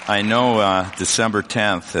I know December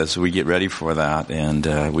 10th as we get ready for that,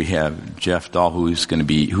 and we have Jeff Dahl, who is the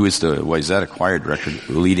Wayzata choir director,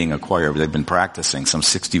 leading a choir. They've been practicing some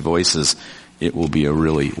 60 voices. It will be a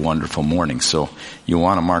really wonderful morning. So you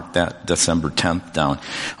want to mark that December 10th down.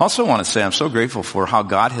 I also want to say I'm so grateful for how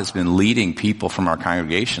God has been leading people from our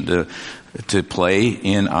congregation to play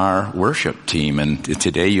in our worship team. And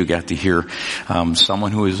today you got to hear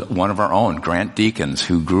someone who is one of our own, Grant Deacons,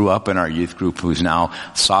 who grew up in our youth group, who's now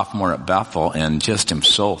sophomore at Bethel, and just am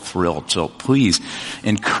so thrilled. So please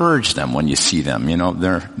encourage them when you see them. You know,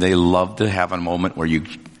 they love to have a moment where you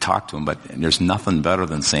talk to them, but there's nothing better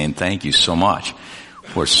than saying thank you so much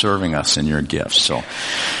for serving us in your gifts. So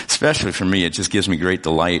especially for me, it just gives me great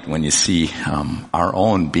delight when you see our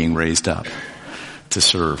own being raised up to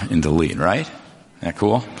serve and to lead, right? Isn't that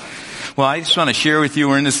cool? Well, I just want to share with you,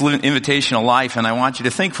 we're in this invitational life, and I want you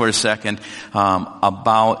to think for a second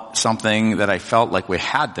about something that I felt like we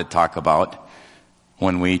had to talk about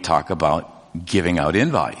when we talk about giving out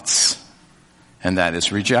invites, and that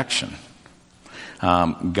is rejection.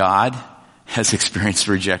 God has experienced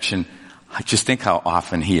rejection. Just think how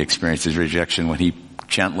often He experiences rejection when He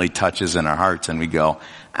gently touches in our hearts and we go,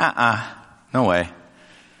 no way.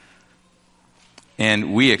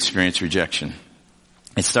 And we experience rejection.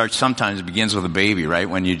 It begins with a baby, right?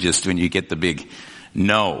 When you get the big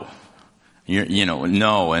no.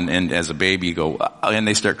 No. And as a baby you go, and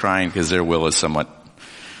they start crying because their will is somewhat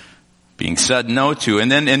being said no to.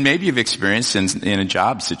 And maybe you've experienced in a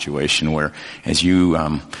job situation where as you,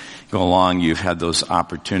 go along, you've had those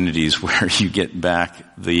opportunities where you get back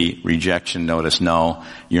the rejection notice. No,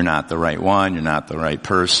 you're not the right one. You're not the right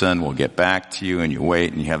person. We'll get back to you, and you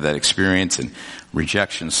wait and you have that experience and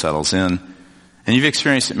rejection settles in. And you've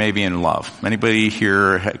experienced it maybe in love. Anybody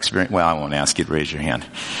here experienced, well, I won't ask you to raise your hand.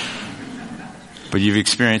 But you've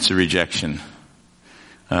experienced the rejection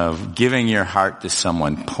of giving your heart to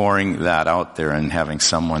someone, pouring that out there and having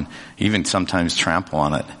someone even sometimes trample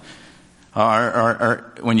on it.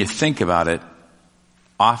 Or when you think about it,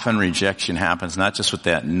 often rejection happens not just with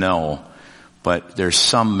that no, but there's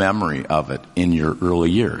some memory of it in your early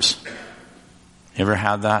years. You ever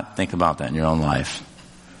had that? Think about that in your own life.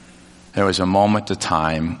 There was a moment of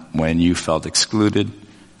time when you felt excluded.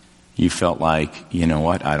 You felt like, you know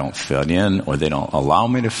what, I don't fit in, or they don't allow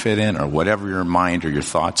me to fit in, or whatever your mind or your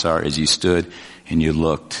thoughts are as you stood and you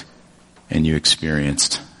looked and you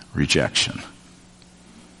experienced rejection.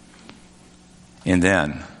 And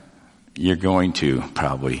then you're going to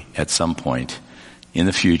probably at some point in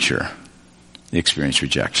the future experience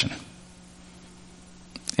rejection.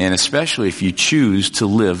 And especially if you choose to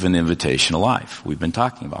live an invitational life. We've been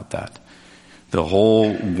talking about that. The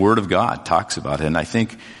whole Word of God talks about it. And I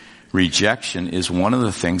think rejection is one of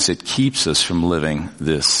the things that keeps us from living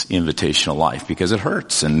this invitational life because it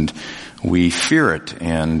hurts and we fear it.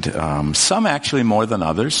 And some actually more than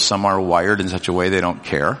others. Some are wired in such a way they don't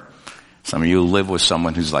care. Some of you live with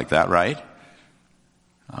someone who's like that, right?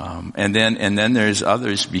 And then there's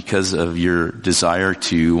others because of your desire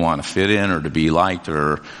to want to fit in or to be liked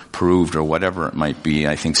or approved or whatever it might be.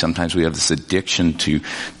 I think sometimes we have this addiction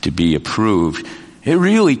to be approved. It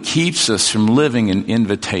really keeps us from living an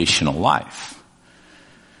invitational life.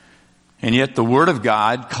 And yet the Word of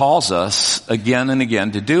God calls us again and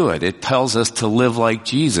again to do it. It tells us to live like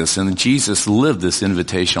Jesus, and Jesus lived this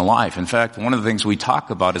invitational life. In fact, one of the things we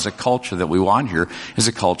talk about as a culture that we want here is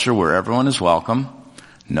a culture where everyone is welcome,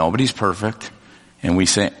 nobody's perfect, and we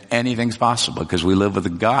say anything's possible because we live with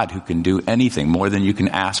a God who can do anything more than you can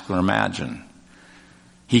ask or imagine.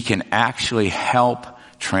 He can actually help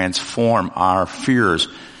transform our fears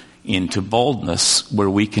into boldness where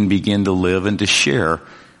we can begin to live and to share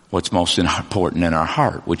what's most important in our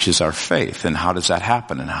heart, which is our faith. And how does that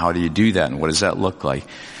happen? And how do you do that? And what does that look like?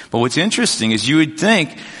 But what's interesting is you would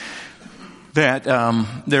think that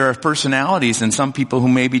there are personalities and some people who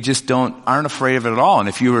maybe just aren't afraid of it at all. And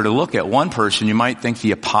if you were to look at one person, you might think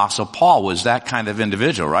the Apostle Paul was that kind of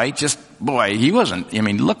individual, right? He wasn't. I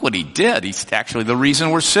mean, look what he did. He's actually the reason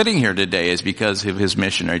we're sitting here today is because of his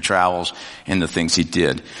missionary travels and the things he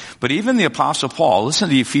did. But even the Apostle Paul, listen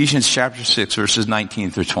to Ephesians chapter 6, verses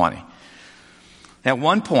 19 through 20. At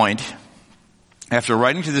one point, after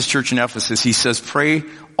writing to this church in Ephesus, he says, "Pray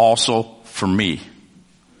also for me,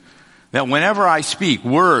 that whenever I speak,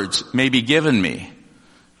 words may be given me,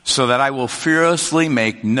 so that I will fearlessly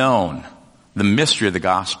make known the mystery of the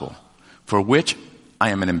gospel, for which I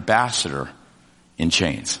am an ambassador in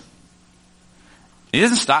chains." He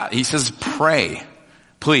doesn't stop. He says, pray.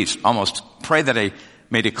 Please, almost pray that I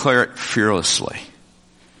may declare it fearlessly.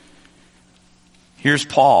 Here's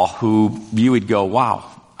Paul, who you would go, wow,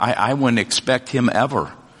 I wouldn't expect him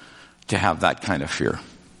ever to have that kind of fear.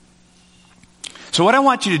 So what I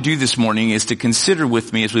want you to do this morning is to consider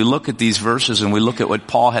with me as we look at these verses and we look at what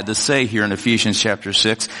Paul had to say here in Ephesians chapter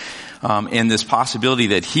 6, and this possibility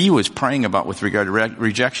that he was praying about with regard to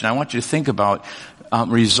rejection. I want you to think about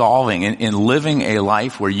resolving and living a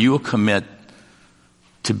life where you will commit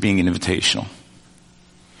to being invitational.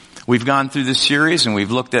 We've gone through this series and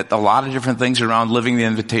we've looked at a lot of different things around living the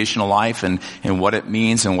invitational life and what it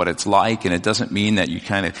means and what it's like. And it doesn't mean that you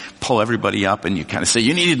kind of pull everybody up and you kind of say,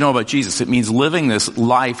 you need to know about Jesus. It means living this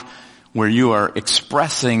life where you are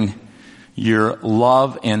expressing your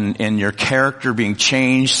love and your character being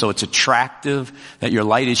changed so it's attractive, that your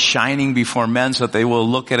light is shining before men so that they will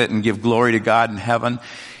look at it and give glory to God in heaven.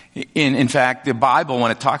 In fact, the Bible,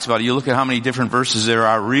 when it talks about it, you look at how many different verses there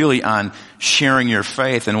are really on sharing your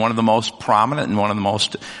faith, and one of the most prominent and one of the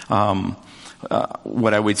most,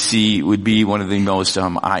 what I would see would be one of the most,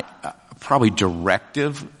 probably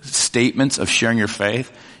directive statements of sharing your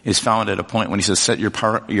faith is found at a point when he says, set your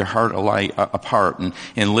heart apart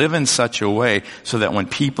and live in such a way so that when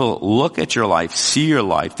people look at your life,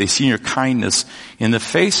 they see your kindness in the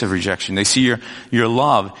face of rejection. They see your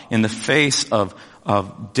love in the face of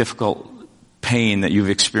difficult pain that you've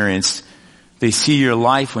experienced. They see your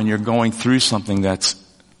life when you're going through something that's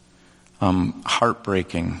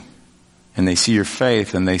heartbreaking. And they see your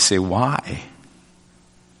faith and they say, why?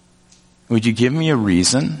 Would you give me a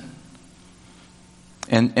reason?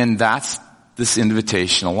 And that's this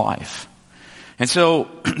invitational life. And so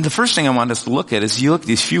the first thing I want us to look at is you look at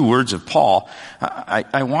these few words of Paul.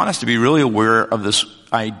 I want us to be really aware of this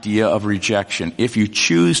idea of rejection. If you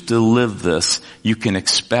choose to live this, you can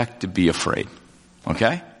expect to be afraid.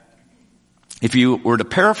 Okay? If you were to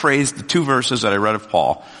paraphrase the two verses that I read of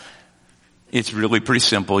Paul, it's really pretty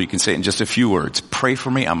simple. You can say it in just a few words. Pray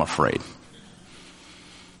for me, I'm afraid.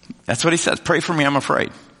 That's what he says. Pray for me, I'm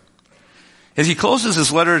afraid. As he closes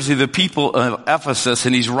his letter to the people of Ephesus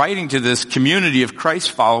and he's writing to this community of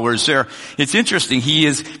Christ followers there, it's interesting. He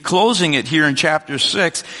is closing it here in chapter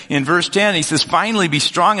 6. In verse 10, he says, finally be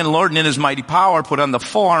strong in the Lord and in his mighty power. Put on the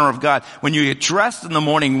full armor of God. When you get dressed in the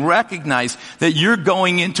morning, recognize that you're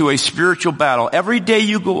going into a spiritual battle. Every day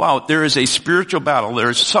you go out, there is a spiritual battle. There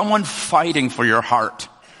is someone fighting for your heart.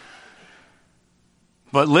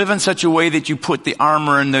 But live in such a way that you put the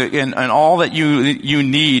armor and all that you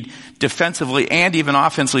need defensively and even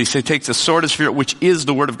offensively. So it takes the sword of Spirit, which is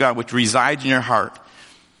the Word of God, which resides in your heart.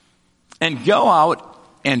 And go out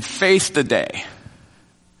and face the day.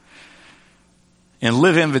 And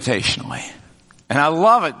live invitationally. And I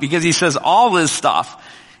love it because he says all this stuff.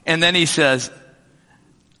 And then he says,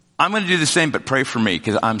 I'm going to do the same, but pray for me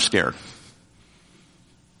because I'm scared.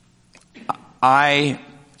 I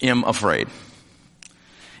am afraid.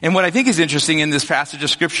 And what I think is interesting in this passage of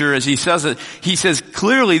Scripture is he says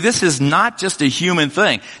clearly this is not just a human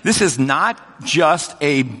thing. This is not just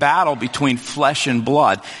a battle between flesh and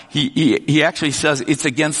blood. He actually says it's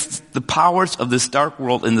against the powers of this dark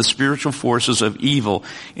world and the spiritual forces of evil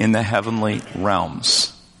in the heavenly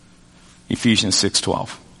realms. Ephesians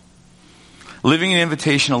 6:12. Living an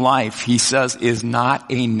invitational life, he says, is not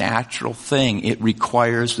a natural thing. It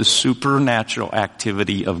requires the supernatural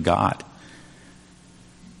activity of God.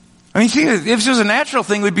 I mean, see, if this was a natural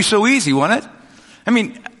thing, it would be so easy, wouldn't it? I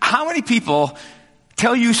mean, how many people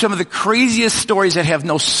tell you some of the craziest stories that have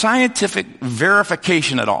no scientific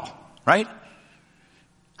verification at all, right?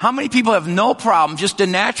 How many people have no problem just to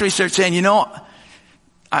naturally start saying, the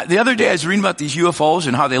other day I was reading about these UFOs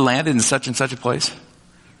and how they landed in such and such a place.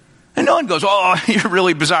 And no one goes, oh, you're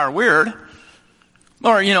really bizarre, weird.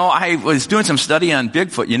 Or, I was doing some study on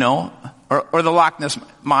Bigfoot, or the Loch Ness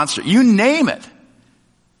Monster. You name it.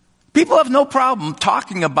 People have no problem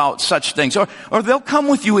talking about such things. Or they'll come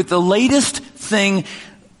with you with the latest thing,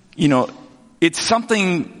 it's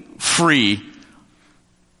something free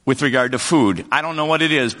with regard to food. I don't know what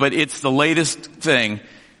it is, but it's the latest thing.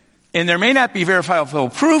 And there may not be verifiable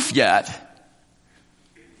proof yet,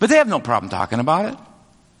 but they have no problem talking about it.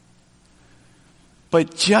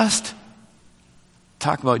 But just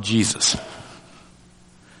talk about Jesus.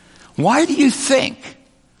 Why do you think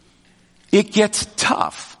it gets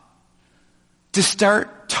tough to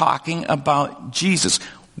start talking about Jesus?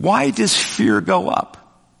 Why does fear go up?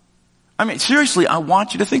 I mean, seriously, I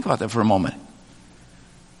want you to think about that for a moment.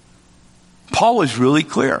 Paul was really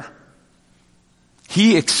clear.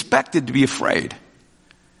 He expected to be afraid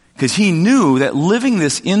because he knew that living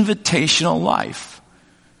this invitational life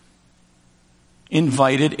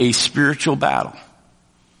invited a spiritual battle.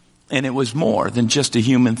 And it was more than just a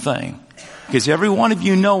human thing. Because every one of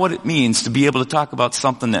you know what it means to be able to talk about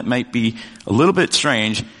something that might be a little bit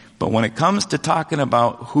strange, But when it comes to talking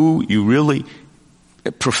about who you really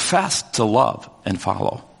profess to love and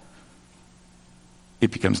follow,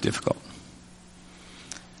 it becomes difficult.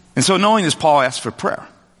 And so knowing this, Paul asks for prayer.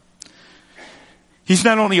 He's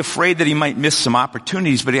not only afraid that he might miss some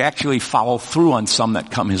opportunities, but he actually follow through on some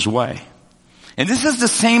that come his way. And this is the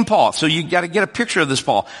same Paul. So you got to get a picture of this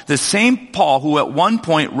Paul. The same Paul who at one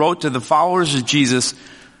point wrote to the followers of Jesus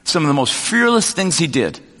some of the most fearless things he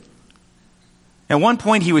did. At one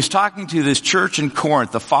point he was talking to this church in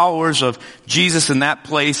Corinth, the followers of Jesus in that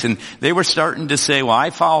place, and they were starting to say, well, I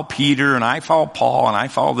follow Peter, and I follow Paul, and I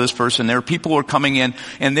follow this person. There were people who were coming in,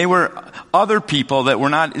 and they were other people that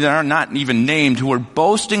are not even named, who were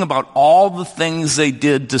boasting about all the things they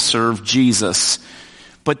did to serve Jesus.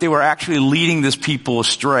 But they were actually leading this people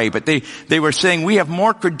astray. But they were saying, we have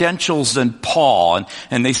more credentials than Paul.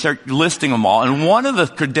 And they start listing them all. And one of the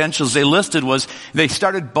credentials they listed was they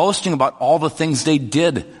started boasting about all the things they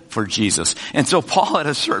did for Jesus. And so Paul, at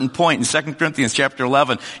a certain point in 2 Corinthians chapter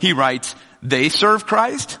 11, he writes, they serve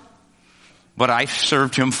Christ, but I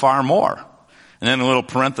served him far more. And then in a little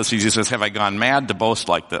parentheses, he says, have I gone mad to boast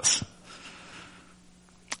like this?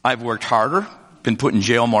 I've worked harder, been put in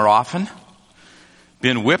jail more often,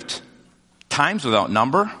 been whipped times without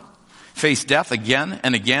number, faced death again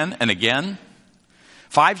and again and again.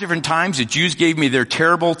 5 different times the Jews gave me their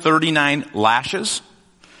terrible 39 lashes.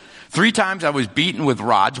 3 times I was beaten with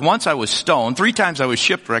rods. Once I was stoned. 3 times I was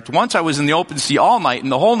shipwrecked. Once I was in the open sea all night and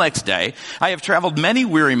the whole next day. I have traveled many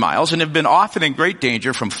weary miles and have been often in great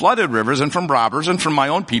danger from flooded rivers and from robbers and from my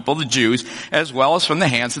own people, the Jews, as well as from the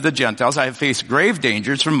hands of the Gentiles. I have faced grave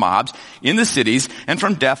dangers from mobs in the cities and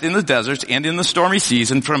from death in the deserts and in the stormy seas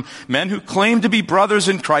and from men who claim to be brothers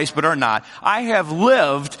in Christ but are not. I have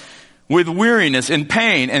lived with weariness and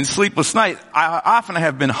pain and sleepless nights. Often I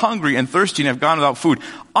have been hungry and thirsty and have gone without food.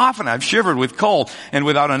 Often I've shivered with cold and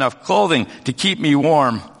without enough clothing to keep me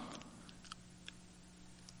warm.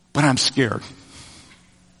 But I'm scared.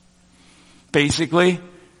 Basically,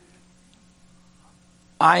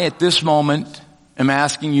 I at this moment am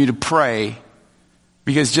asking you to pray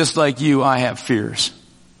because just like you, I have fears.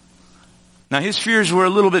 Now his fears were a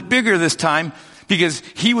little bit bigger this time because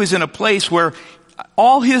he was in a place where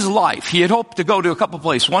all his life, he had hoped to go to a couple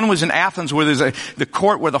places. One was in Athens where there's the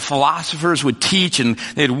court where the philosophers would teach and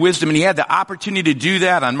they had wisdom, and he had the opportunity to do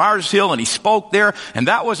that on Mars Hill, and he spoke there, and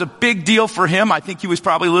that was a big deal for him. I think he was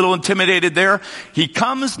probably a little intimidated there. He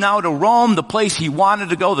comes now to Rome, the place he wanted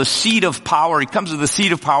to go, the seat of power. He comes to the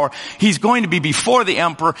seat of power. He's going to be before the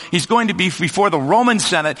emperor. He's going to be before the Roman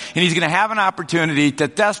Senate, and he's going to have an opportunity to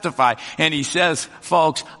testify. And he says,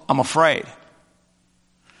 folks, I'm afraid.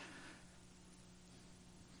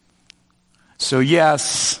 So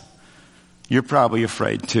yes, you're probably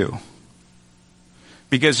afraid too.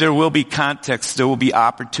 Because there will be contexts, there will be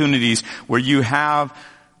opportunities where you have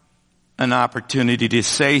an opportunity to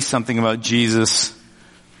say something about Jesus,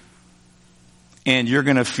 and you're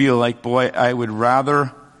going to feel like, boy, I would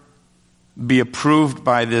rather be approved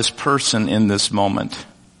by this person in this moment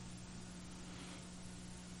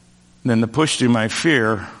than to push through my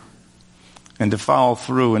fear and to follow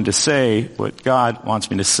through and to say what God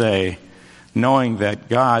wants me to say, knowing that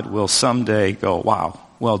God will someday go, wow,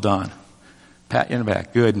 well done. Pat you in the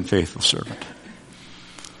back, good and faithful servant.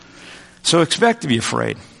 So expect to be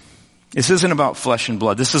afraid. This isn't about flesh and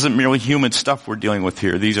blood. This isn't merely human stuff we're dealing with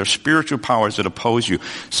here. These are spiritual powers that oppose you.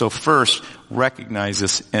 So first, recognize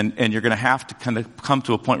this, and you're going to have to kind of come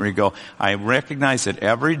to a point where you go, I recognize that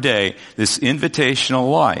every day this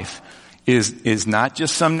invitational life is not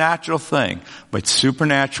just some natural thing, but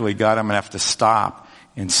supernaturally, God, I'm going to have to stop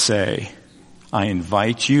and say, I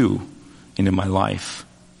invite you into my life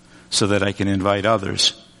so that I can invite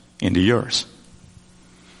others into yours.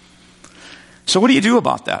 So what do you do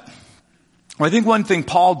about that? Well, I think one thing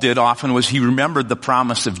Paul did often was he remembered the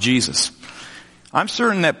promise of Jesus. I'm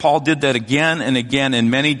certain that Paul did that again and again in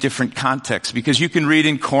many different contexts, because you can read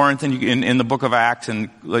in Corinth and in the book of Acts, and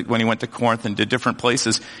like when he went to Corinth and did different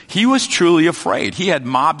places, he was truly afraid. He had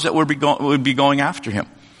mobs that would be going after him.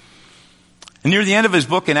 And near the end of his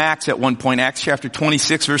book in Acts at one point, Acts chapter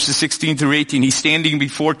 26 verses 16 through 18, he's standing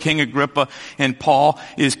before King Agrippa, and Paul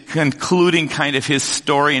is concluding kind of his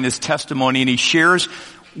story and his testimony, and he shares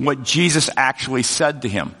what Jesus actually said to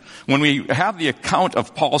him. When we have the account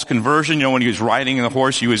of Paul's conversion, when he was riding in the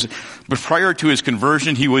horse, but prior to his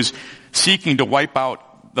conversion, he was seeking to wipe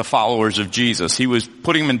out the followers of Jesus. He was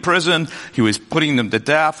putting them in prison. He was putting them to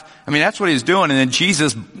death. I mean, that's what he was doing. And then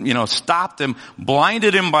Jesus, stopped him,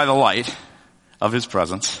 blinded him by the light of his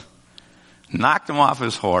presence, knocked him off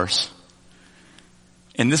his horse,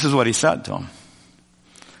 and this is what he said to him.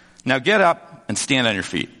 Now get up and stand on your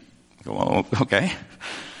feet. Well, okay.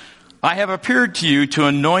 I have appeared to you to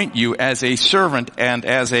anoint you as a servant and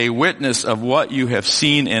as a witness of what you have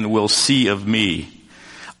seen and will see of me.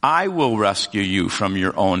 I will rescue you from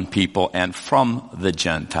your own people and from the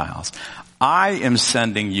Gentiles. I am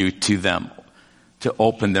sending you to them to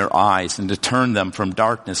open their eyes and to turn them from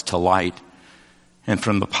darkness to light and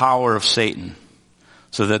from the power of Satan,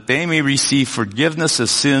 so that they may receive forgiveness of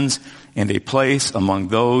sins and a place among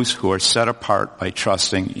those who are set apart by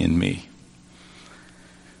trusting in me.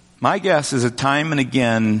 My guess is that time and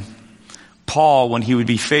again, Paul, when he would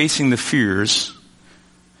be facing the fears,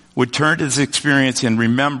 would turn to his experience and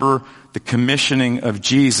remember the commissioning of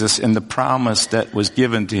Jesus and the promise that was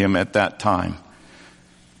given to him at that time.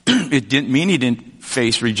 It didn't mean he didn't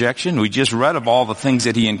face rejection. We just read of all the things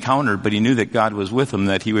that he encountered, but he knew that God was with him,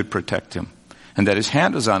 that he would protect him, and that his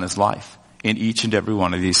hand was on his life in each and every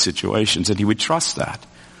one of these situations, and he would trust that.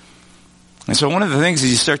 And so one of the things as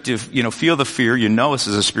you start to, feel the fear, this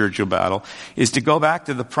is a spiritual battle, is to go back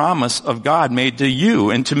to the promise of God made to you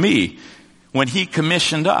and to me when he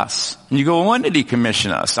commissioned us. And you go, well, when did he commission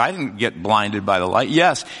us? I didn't get blinded by the light.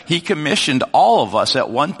 Yes, he commissioned all of us at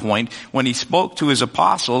one point when he spoke to his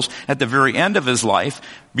apostles at the very end of his life,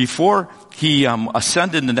 before he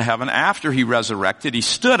ascended into heaven, after he resurrected. He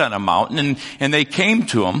stood on a mountain and they came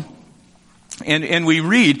to him. And we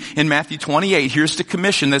read in Matthew 28, here's the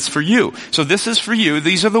commission that's for you. So this is for you.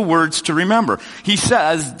 These are the words to remember. He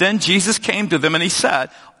says, then Jesus came to them and he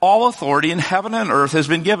said, all authority in heaven and earth has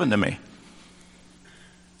been given to me.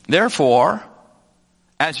 Therefore,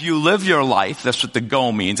 as you live your life, that's what the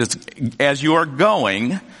go means. It's as you are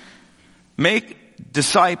going, make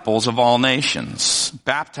disciples of all nations,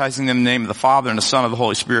 baptizing them in the name of the Father and the Son and the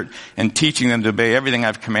Holy Spirit, and teaching them to obey everything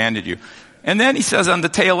I've commanded you. And then he says on the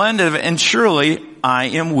tail end of it, and surely I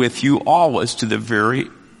am with you always to the very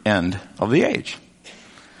end of the age.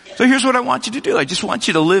 So here's what I want you to do. I just want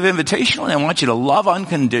you to live invitationally. I want you to love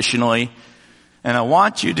unconditionally. And I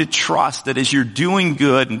want you to trust that as you're doing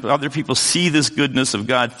good and other people see this goodness of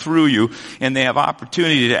God through you and they have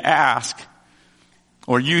opportunity to ask,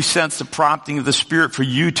 or you sense the prompting of the Spirit for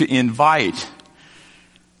you to invite,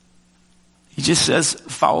 he just says,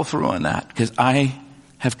 follow through on that, because I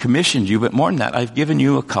have commissioned you, but more than that, I've given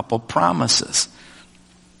you a couple promises.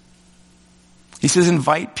 He says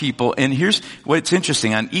invite people, and here's what's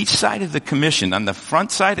interesting. On each side of the commission, on the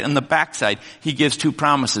front side and the back side, he gives two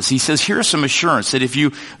promises. He says, here's some assurance that if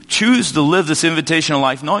you choose to live this invitational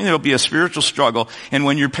life, knowing there'll be a spiritual struggle, and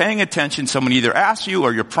when you're paying attention, someone either asks you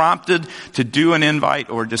or you're prompted to do an invite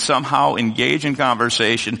or to somehow engage in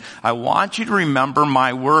conversation, I want you to remember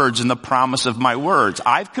my words and the promise of my words.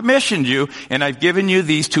 I've commissioned you, and I've given you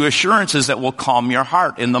these two assurances that will calm your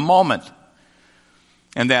heart in the moment.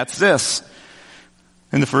 And that's this.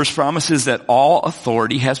 And the first promise is that all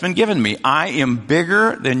authority has been given me. I am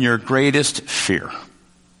bigger than your greatest fear.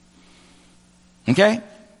 Okay?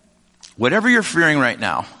 Whatever you're fearing right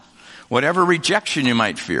now, whatever rejection you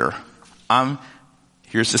might fear,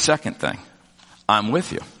 here's the second thing. I'm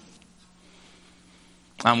with you.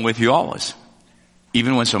 I'm with you always.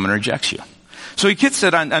 Even when someone rejects you. So he gets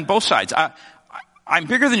it on both sides. I'm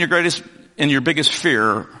bigger than your greatest and your biggest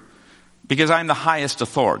fear because I'm the highest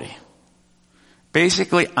authority.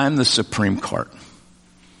 Basically, I'm the Supreme Court.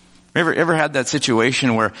 Ever had that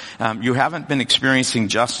situation where you haven't been experiencing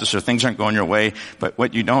justice or things aren't going your way, but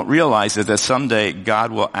what you don't realize is that someday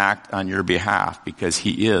God will act on your behalf because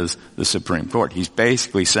he is the Supreme Court. He's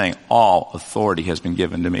basically saying all authority has been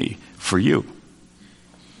given to me for you.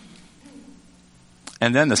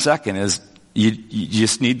 And then the second is you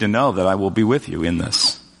just need to know that I will be with you in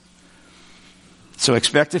this. So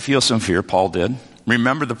expect to feel some fear, Paul did.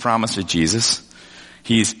 Remember the promise of Jesus.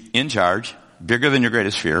 He's in charge, bigger than your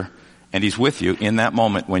greatest fear, and he's with you in that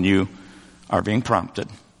moment when you are being prompted.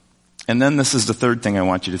 And then this is the third thing I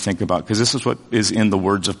want you to think about, because this is what is in the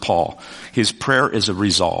words of Paul. His prayer is a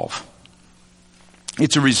resolve.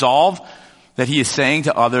 It's a resolve that he is saying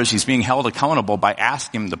to others. He's being held accountable by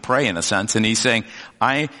asking him to pray, in a sense, and he's saying,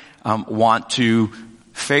 I want to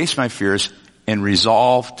face my fears and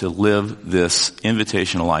resolve to live this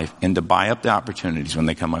invitational life and to buy up the opportunities when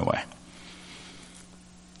they come my way.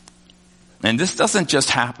 And this doesn't just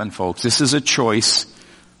happen, folks. This is a choice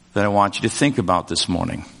that I want you to think about this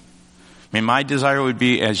morning. I mean, my desire would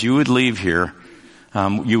be, as you would leave here,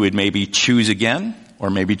 you would maybe choose again, or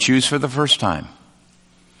maybe choose for the first time.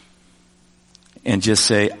 And just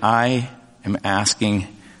say, I am asking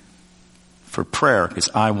for prayer because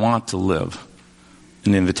I want to live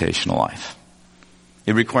an invitational life.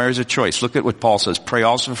 It requires a choice. Look at what Paul says. Pray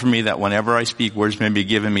also for me that whenever I speak, words may be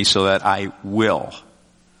given me so that I will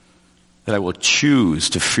that I will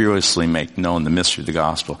choose to fearlessly make known the mystery of the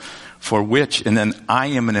gospel, for which, and then I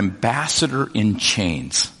am an ambassador in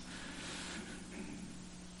chains.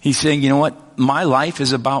 He's saying, you know what? My life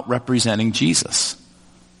is about representing Jesus.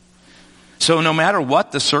 So no matter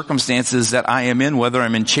what the circumstances that I am in, whether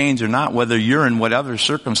I'm in chains or not, whether you're in whatever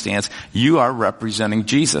circumstance, you are representing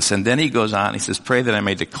Jesus. And then he goes on, he says, pray that I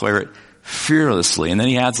may declare it fearlessly. And then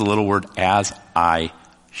he adds a little word, as I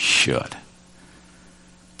should.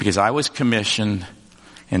 Because I was commissioned,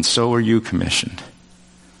 and so are you commissioned.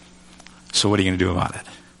 So what are you going to do about it?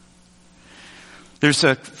 There's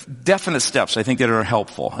definite steps, I think, that are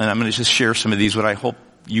helpful. And I'm going to just share some of these, what I hope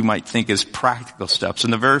you might think is practical steps.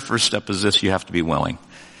 And the very first step is this: you have to be willing.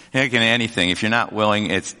 Heck, in anything, if you're not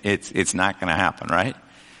willing, it's not going to happen, right?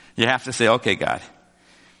 You have to say, okay, God,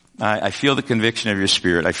 I feel the conviction of your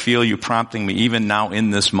Spirit. I feel you prompting me even now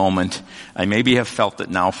in this moment. I maybe have felt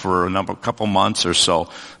it now for a couple months or so,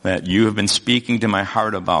 that you have been speaking to my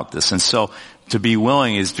heart about this. And so to be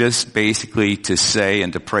willing is just basically to say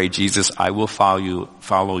and to pray, Jesus, I will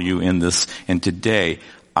follow you in this. And today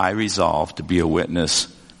I resolve to be a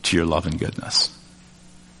witness to your love and goodness.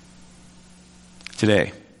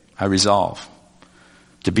 Today I resolve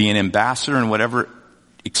to be an ambassador in whatever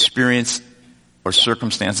experience or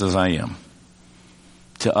circumstances I am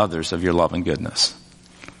to others of your love and goodness.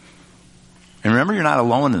 And remember, you're not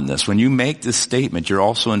alone in this. When you make this statement, you're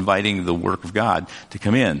also inviting the work of God to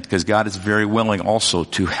come in, because God is very willing also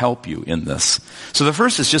to help you in this. So the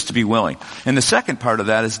first is just to be willing. And the second part of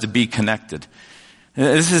that is to be connected.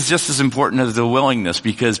 This is just as important as the willingness,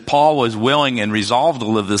 because Paul was willing and resolved to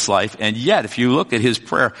live this life, and yet if you look at his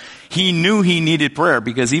prayer, he knew he needed prayer,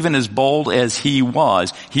 because even as bold as he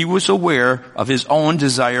was aware of his own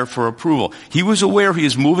desire for approval. He was aware he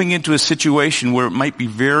was moving into a situation where it might be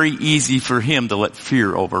very easy for him to let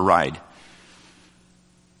fear override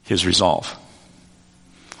his resolve.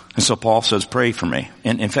 And so Paul says, pray for me.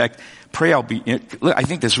 And in fact, I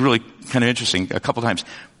think this is really kind of interesting a couple times,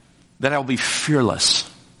 that I'll be fearless.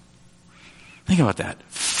 Think about that.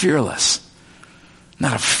 Fearless.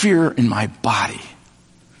 Not a fear in my body.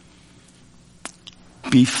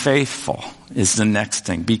 Be faithful is the next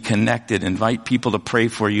thing. Be connected. Invite people to pray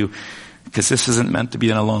for you, because this isn't meant to be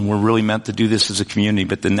done alone. We're really meant to do this as a community.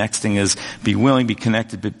 But the next thing is be willing, be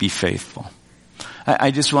connected, but be faithful. I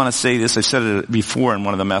just want to say this. I said it before in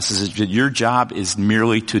one of the messages, that your job is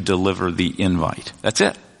merely to deliver the invite. That's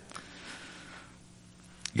it.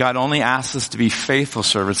 God only asks us to be faithful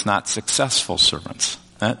servants, not successful servants.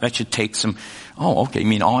 That should take some, okay, you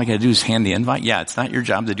mean all I got to do is hand the invite? Yeah, it's not your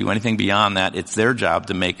job to do anything beyond that. It's their job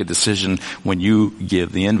to make a decision when you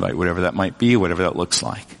give the invite, whatever that might be, whatever that looks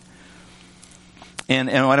like. And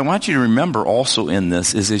what I want you to remember also in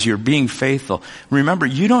this is, as you're being faithful, remember,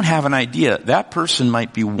 you don't have an idea. That person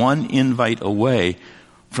might be one invite away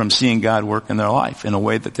from seeing God work in their life in a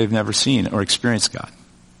way that they've never seen or experienced God.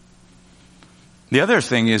 The other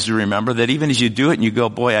thing is to remember that even as you do it and you go,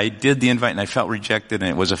 boy, I did the invite and I felt rejected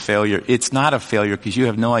and it was a failure. It's not a failure, because you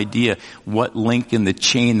have no idea what link in the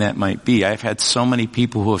chain that might be. I've had so many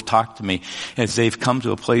people who have talked to me as they've come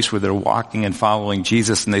to a place where they're walking and following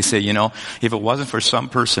Jesus, and they say, if it wasn't for some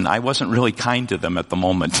person, I wasn't really kind to them at the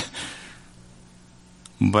moment.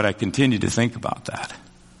 But I continue to think about that.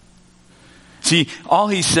 See, all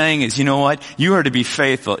he's saying is, you know what? You are to be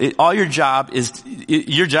faithful. Your job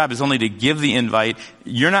is only to give the invite.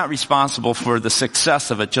 You're not responsible for the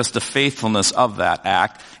success of it, just the faithfulness of that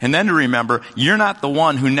act. And then to remember, you're not the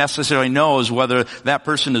one who necessarily knows whether that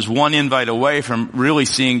person is one invite away from really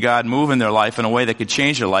seeing God move in their life in a way that could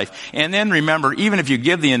change their life. And then remember, even if you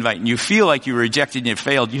give the invite and you feel like you were rejected and you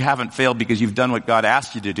failed, you haven't failed, because you've done what God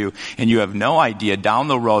asked you to do, and you have no idea down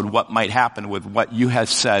the road what might happen with what you have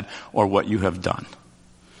said or what you have done.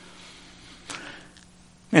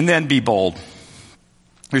 And then be bold.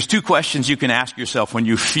 There's two questions you can ask yourself when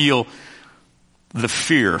you feel the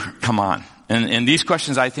fear come on. And these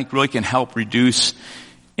questions, I think, really can help reduce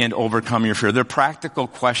and overcome your fear. They're practical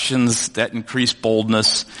questions that increase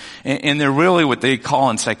boldness. And they're really what they call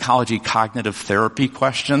in psychology cognitive therapy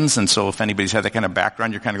questions. And so if anybody's had that kind of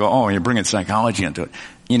background, you're kind of going, you're bringing psychology into it.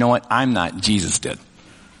 You know what? I'm not. Jesus did.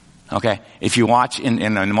 Okay? If you watch in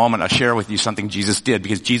a moment, I'll share with you something Jesus did,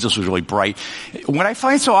 because Jesus was really bright. What I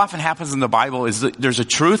find so often happens in the Bible is that there's a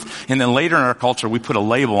truth, and then later in our culture we put a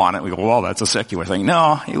label on it. We go, well, that's a secular thing.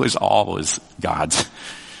 No, it was always God's.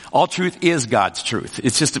 All truth is God's truth.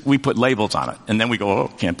 It's just that we put labels on it, and then we go,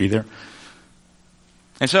 can't be there.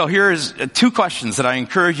 And so here's two questions that I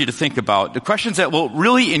encourage you to think about. The questions that will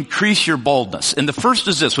really increase your boldness. And the first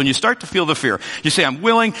is this. When you start to feel the fear, you say, I'm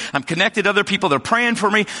willing, I'm connected to other people, they're praying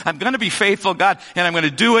for me, I'm going to be faithful, God, and I'm going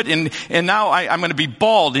to do it, and now I'm going to be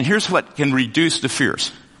bold. And here's what can reduce the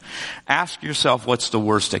fears. Ask yourself, what's the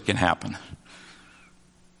worst that can happen?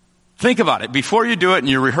 Think about it. Before you do it and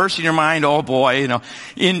you're rehearsing your mind, oh boy,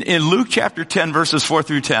 in Luke chapter 10 verses 4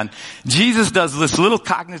 through 10, Jesus does this little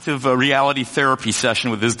cognitive reality therapy session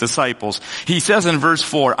with his disciples. He says in verse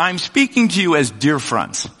 4, I'm speaking to you as dear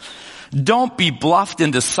friends. Don't be bluffed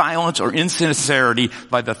into silence or insincerity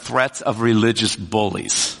by the threats of religious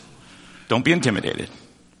bullies. Don't be intimidated.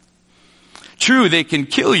 True, they can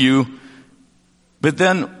kill you, but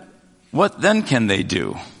then what then can they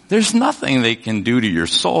do? There's nothing they can do to your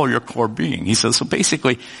soul, your core being. He says, so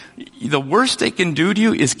basically, the worst they can do to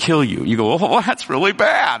you is kill you. You go, oh, that's really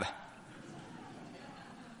bad.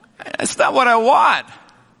 That's not what I want.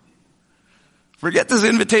 Forget this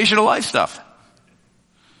invitation to life stuff.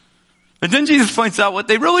 But then Jesus points out what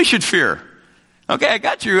they really should fear. Okay, I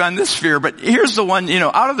got you on this fear, but here's the one,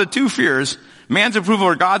 out of the two fears, man's approval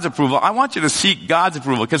or God's approval, I want you to seek God's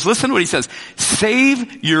approval. Because listen to what he says.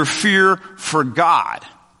 Save your fear for God,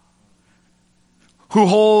 who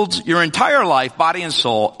holds your entire life, body and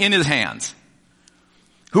soul, in his hands,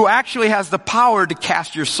 who actually has the power to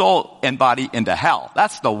cast your soul and body into hell.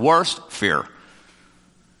 That's the worst fear.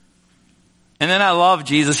 And then I love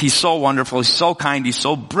Jesus. He's so wonderful. He's so kind. He's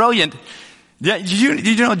so brilliant. Did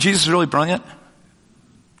you know Jesus is really brilliant?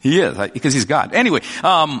 He is, because he's God. Anyway,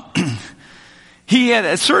 he at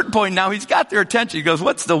a certain point now, he's got their attention. He goes,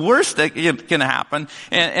 what's the worst that can happen?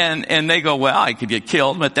 And they go, well, I could get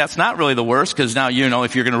killed, but that's not really the worst, because now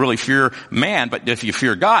if you're going to really fear man, but if you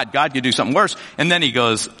fear God, God could do something worse. And then he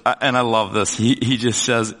goes, and I love this, he just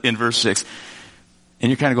says in verse 6, and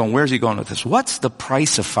you're kind of going, where's he going with this? What's the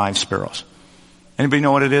price of 5 sparrows? Anybody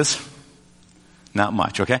know what it is? Not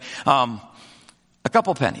much, okay? A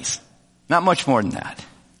couple pennies. Not much more than that.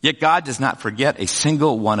 Yet God does not forget a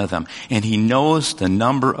single one of them. And he knows the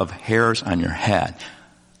number of hairs on your head.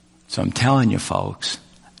 So I'm telling you folks,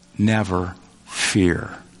 never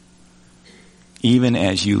fear. Even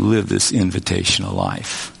as you live this invitational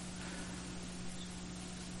life.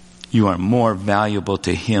 You are more valuable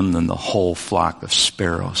to him than the whole flock of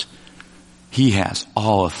sparrows. He has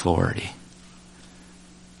all authority.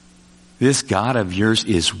 This God of yours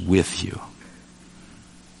is with you.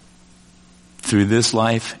 Through this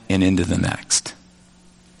life and into the next.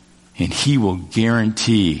 And he will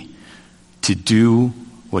guarantee to do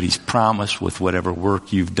what he's promised with whatever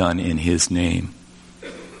work you've done in his name.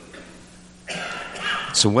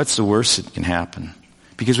 So what's the worst that can happen?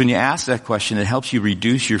 Because when you ask that question, it helps you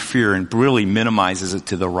reduce your fear and really minimizes it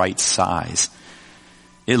to the right size.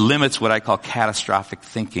 It limits what I call catastrophic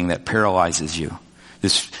thinking that paralyzes you.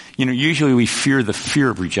 Usually we fear the fear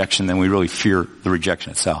of rejection than we really fear the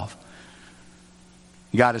rejection itself.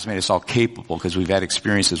 God has made us all capable because we've had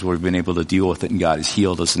experiences where we've been able to deal with it and God has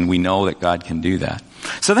healed us and we know that God can do that.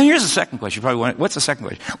 So then here's the second question. You probably want, what's the second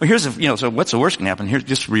question? Well, so what's the worst can happen? Here's,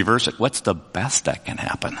 just reverse it. What's the best that can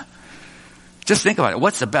happen? Just think about it.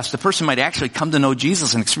 What's the best? The person might actually come to know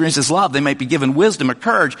Jesus and experience his love. They might be given wisdom or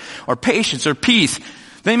courage or patience or peace.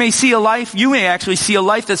 They may see a life, you may actually see a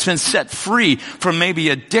life that's been set free from maybe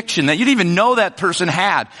addiction that you didn't even know that person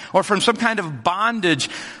had, or from some kind of bondage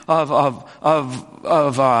of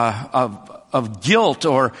guilt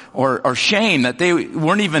or shame that they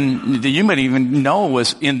weren't even, that you might even know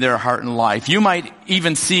was in their heart and life. You might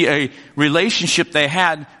even see a relationship they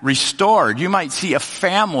had restored. You might see a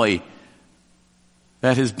family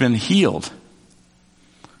that has been healed.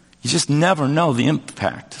 You just never know the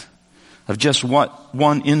impact of just what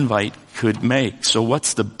one invite could make. So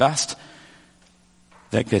what's the best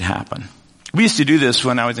that could happen? We used to do this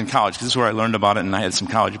when I was in college, because this is where I learned about it, and I had some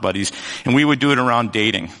college buddies, and we would do it around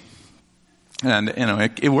dating. And,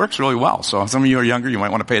 it works really well. So some of you are younger, you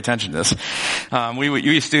might want to pay attention to this. We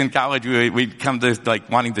used to, in college, we'd come to,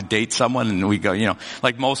 wanting to date someone, and we go,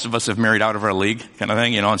 like most of us have married out of our league, kind of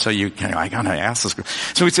thing, and so you kind of, I gotta ask this girl.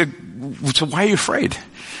 So we said, so why are you afraid?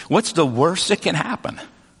 What's the worst that can happen?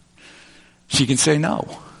 She can say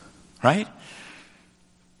no, right?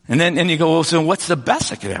 And you go, well, so what's the best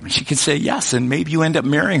that could happen? She can say yes, and maybe you end up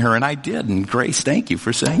marrying her, and I did, and Grace, thank you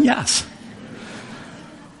for saying yes.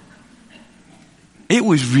 It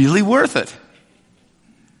was really worth it.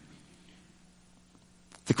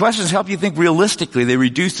 The questions help you think realistically. They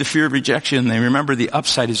reduce the fear of rejection. They remember the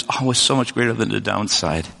upside is always so much greater than the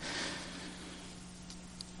downside.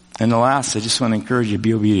 And the last, I just want to encourage you,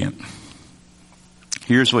 be obedient.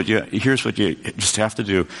 Here's what you just have to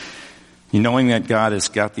do. knowing that God has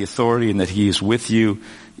got the authority and that He is with you.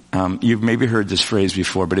 You've maybe heard this phrase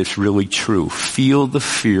before, but it's really true. Feel the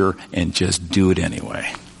fear and just do it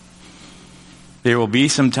anyway. There will be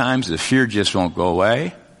some times the fear just won't go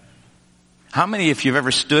away. How many, if you've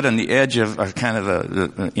ever stood on the edge of a kind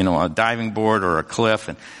of a diving board or a cliff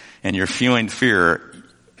and you're feeling fear,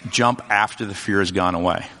 jump after the fear has gone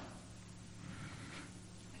away?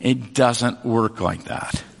 It doesn't work like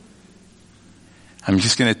that. I'm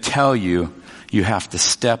just going to tell you, you have to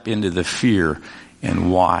step into the fear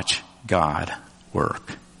and watch God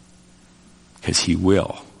work. Because He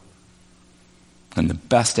will. And the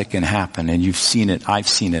best that can happen, and you've seen it, I've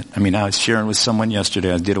seen it. I mean, I was sharing with someone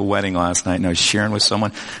yesterday. I did a wedding last night, and I was sharing with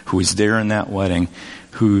someone who was there in that wedding,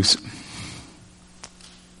 whose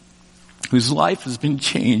life has been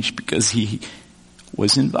changed because he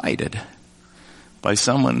was invited by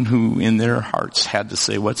someone who in their hearts had to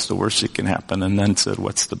say, what's the worst that can happen? And then said,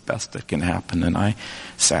 what's the best that can happen? And I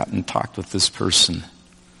sat and talked with this person.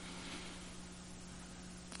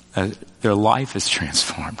 Their life is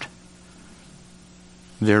transformed.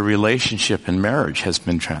 Their relationship and marriage has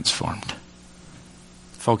been transformed.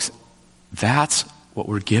 Folks, that's what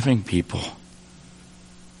we're giving people.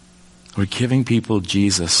 We're giving people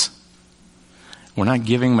Jesus. We're not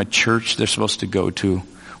giving them a church they're supposed to go to.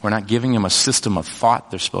 We're not giving them a system of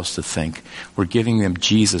thought they're supposed to think. We're giving them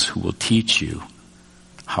Jesus who will teach you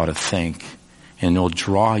how to think. And He'll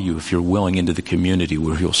draw you, if you're willing, into the community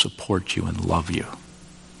where He'll support you and love you.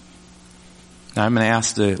 Now I'm going to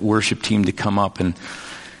ask the worship team to come up, and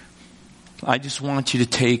I just want you to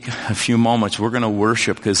take a few moments. We're going to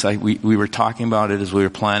worship because we were talking about it as we were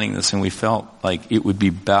planning this, and we felt like it would be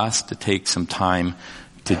best to take some time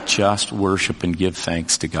to just worship and give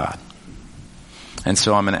thanks to God. And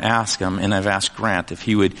so I'm going to ask him, and I've asked Grant if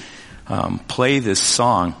he would play this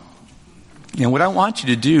song. And what I want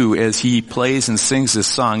you to do as he plays and sings this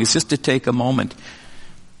song is just to take a moment.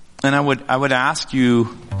 And I would ask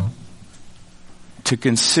you to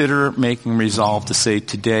consider making resolve to say,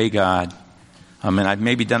 today, God, and I've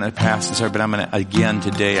maybe done it in the past, but I'm going to, again,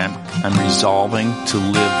 today, I'm resolving to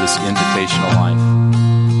live this invitational life.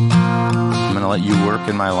 I'm going to let you work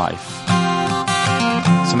in my life.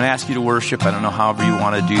 So I'm going to ask you to worship. I don't know however you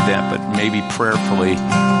want to do that, but maybe prayerfully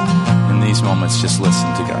in these moments, just listen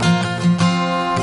to God.